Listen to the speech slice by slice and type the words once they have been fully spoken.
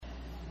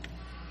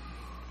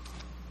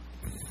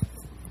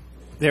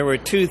There were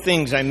two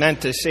things I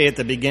meant to say at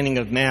the beginning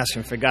of Mass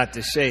and forgot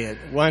to say it.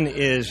 One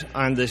is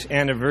on this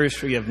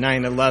anniversary of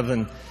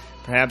 9/11,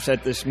 perhaps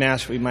at this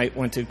Mass we might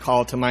want to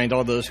call to mind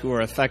all those who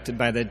were affected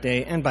by that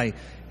day and by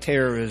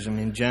terrorism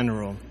in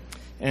general.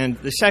 And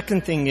the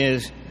second thing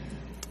is,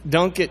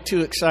 don't get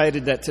too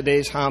excited that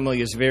today's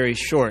homily is very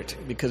short,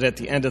 because at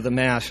the end of the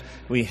Mass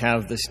we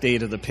have the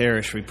State of the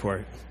Parish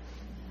report.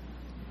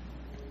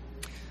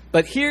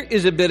 But here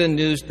is a bit of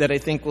news that I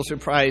think will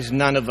surprise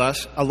none of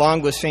us.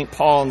 Along with St.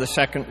 Paul in the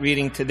second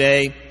reading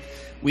today,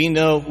 we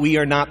know we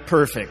are not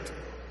perfect.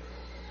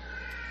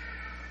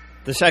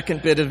 The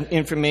second bit of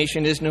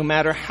information is no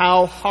matter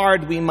how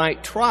hard we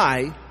might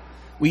try,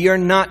 we are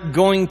not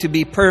going to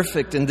be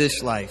perfect in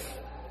this life.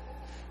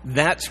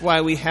 That's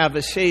why we have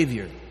a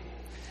Savior.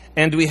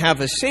 And we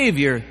have a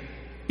Savior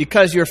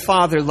because your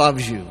Father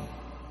loves you.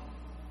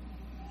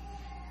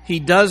 He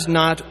does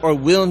not or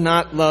will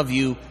not love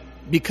you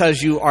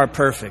because you are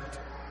perfect.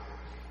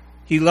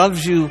 He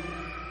loves you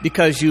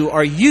because you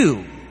are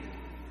you.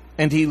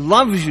 And He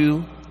loves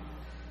you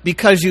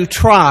because you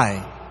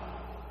try.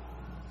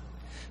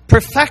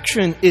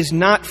 Perfection is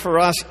not for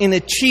us in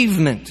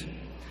achievement,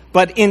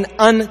 but in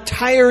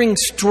untiring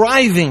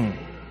striving.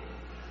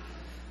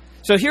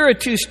 So here are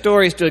two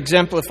stories to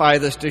exemplify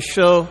this, to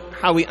show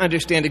how we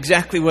understand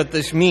exactly what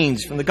this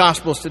means from the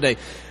Gospels today.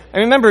 I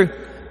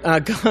remember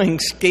going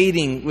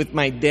skating with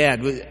my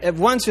dad.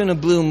 Once in a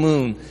blue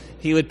moon,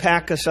 he would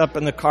pack us up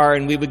in the car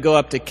and we would go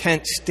up to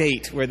Kent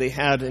State, where they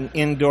had an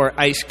indoor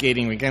ice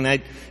skating rink. And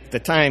at the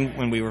time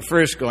when we were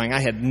first going,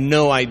 I had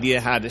no idea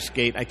how to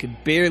skate. I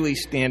could barely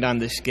stand on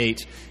the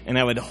skates, and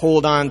I would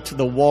hold on to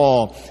the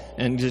wall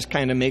and just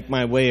kind of make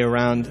my way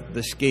around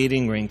the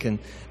skating rink. And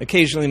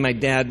occasionally my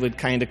dad would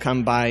kind of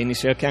come by and he'd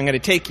say, "Okay, I'm going to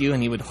take you."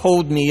 And he would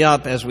hold me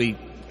up as we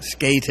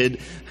skated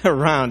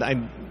around.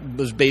 I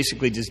was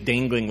basically just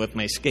dangling with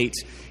my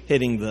skates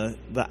hitting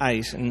the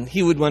ice. And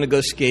he would want to go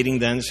skating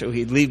then, so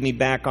he'd leave me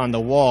back on the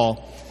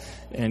wall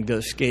and go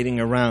skating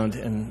around.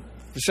 And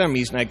for some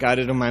reason, I got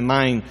it in my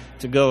mind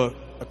to go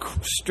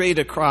straight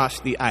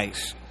across the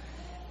ice.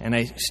 And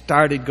I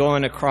started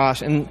going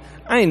across, and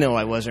I know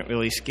I wasn't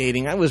really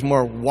skating. I was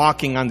more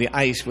walking on the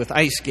ice with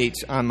ice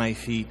skates on my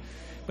feet.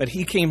 But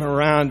he came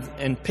around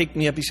and picked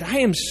me up. He said, "I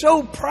am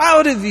so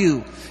proud of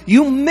you.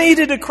 You made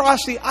it across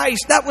the ice.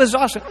 That was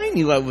awesome." I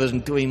knew I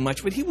wasn't doing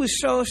much, but he was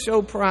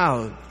so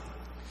proud.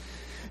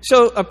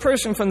 So a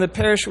person from the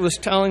parish was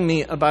telling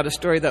me about a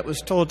story that was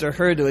told to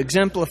her to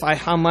exemplify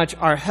how much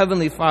our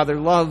Heavenly Father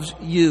loves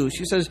you.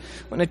 She says,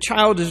 when a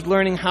child is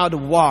learning how to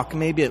walk,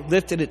 maybe it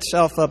lifted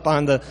itself up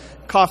on the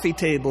coffee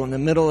table in the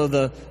middle of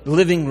the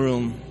living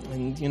room.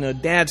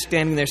 And, Dad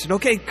standing there said,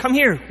 "Okay, come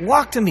here,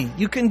 walk to me.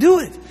 You can do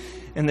it."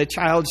 And the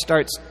child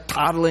starts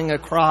toddling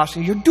across,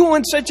 and "You're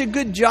doing such a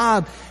good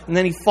job." And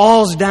then he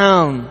falls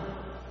down.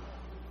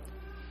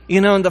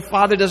 And the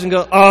father doesn't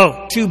go,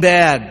 "Oh, too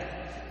bad.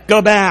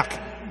 Go back.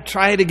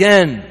 Try it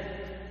again."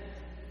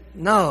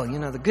 No,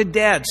 the good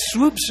dad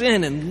swoops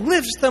in and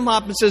lifts them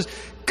up and says,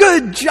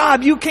 "Good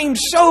job. You came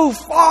so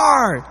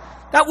far.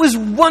 That was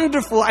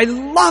wonderful. I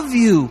love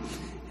you."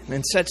 And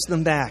then sets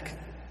them back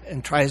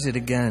and tries it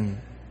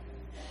again.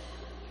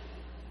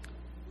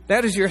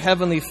 That is your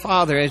Heavenly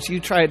Father as you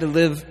try to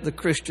live the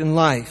Christian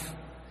life.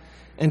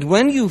 And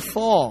when you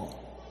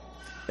fall,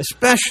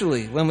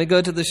 especially when we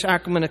go to the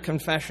sacrament of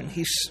confession,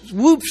 He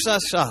swoops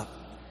us up.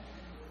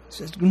 He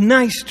says,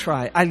 "Nice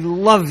try. I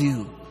love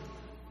you.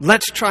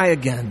 Let's try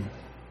again."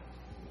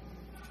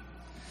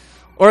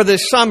 Or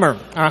this summer,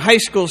 our high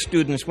school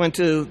students went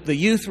to the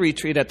youth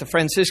retreat at the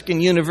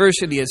Franciscan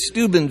University at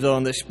Steubenville,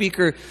 and the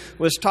speaker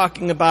was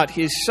talking about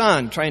his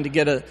son, trying to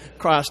get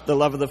across the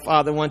love of the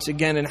Father once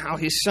again, and how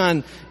his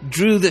son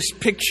drew this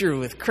picture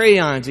with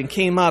crayons and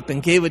came up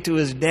and gave it to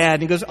his dad.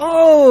 And he goes,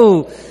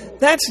 "Oh,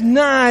 that's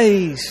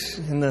nice."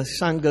 And the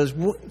son goes,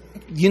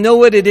 "You know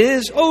what it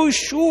is?" "Oh,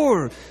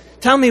 sure.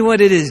 Tell me what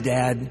it is,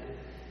 Dad."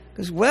 He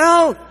goes,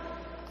 "Well,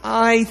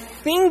 I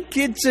think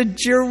it's a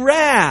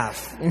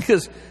giraffe." And he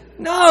goes,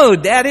 "No,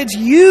 Dad, it's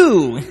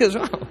you." He goes,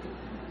 "Oh."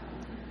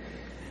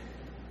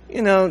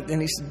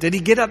 And he said, "Did he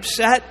get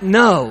upset?"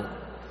 "No."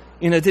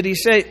 Did he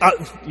say,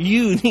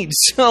 "You need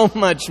so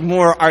much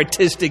more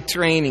artistic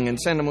training," and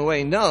send him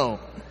away? "No."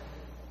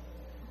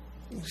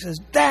 He says,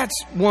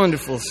 "That's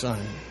wonderful, son."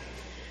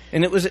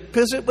 And it was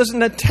because it was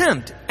an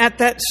attempt at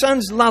that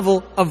son's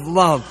level of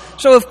love.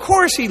 So of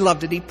course he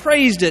loved it. He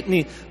praised it, and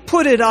he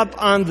put it up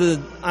on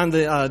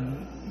the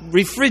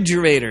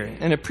refrigerator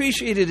and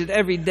appreciated it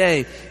every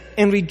day,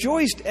 and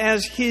rejoiced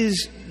as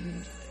his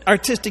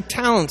artistic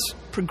talents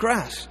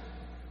progress.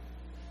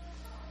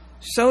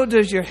 So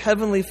does your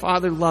Heavenly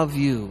Father love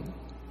you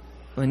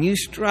when you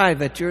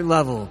strive at your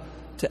level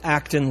to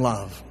act in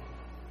love.